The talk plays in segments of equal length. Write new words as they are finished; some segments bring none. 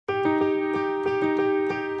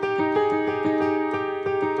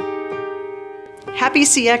Happy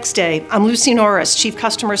CX Day. I'm Lucy Norris, Chief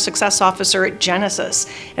Customer Success Officer at Genesys,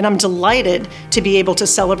 and I'm delighted to be able to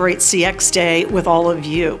celebrate CX Day with all of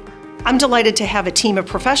you. I'm delighted to have a team of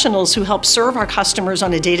professionals who help serve our customers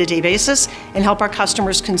on a day-to-day basis and help our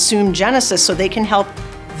customers consume Genesys so they can help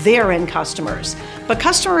their end customers. But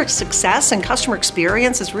customer success and customer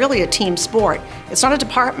experience is really a team sport. It's not a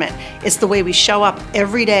department. It's the way we show up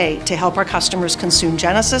every day to help our customers consume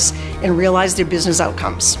Genesys and realize their business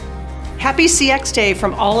outcomes. Happy CX Day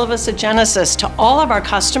from all of us at Genesys. To all of our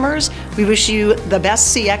customers, we wish you the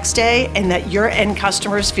best CX Day and that your end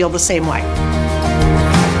customers feel the same way.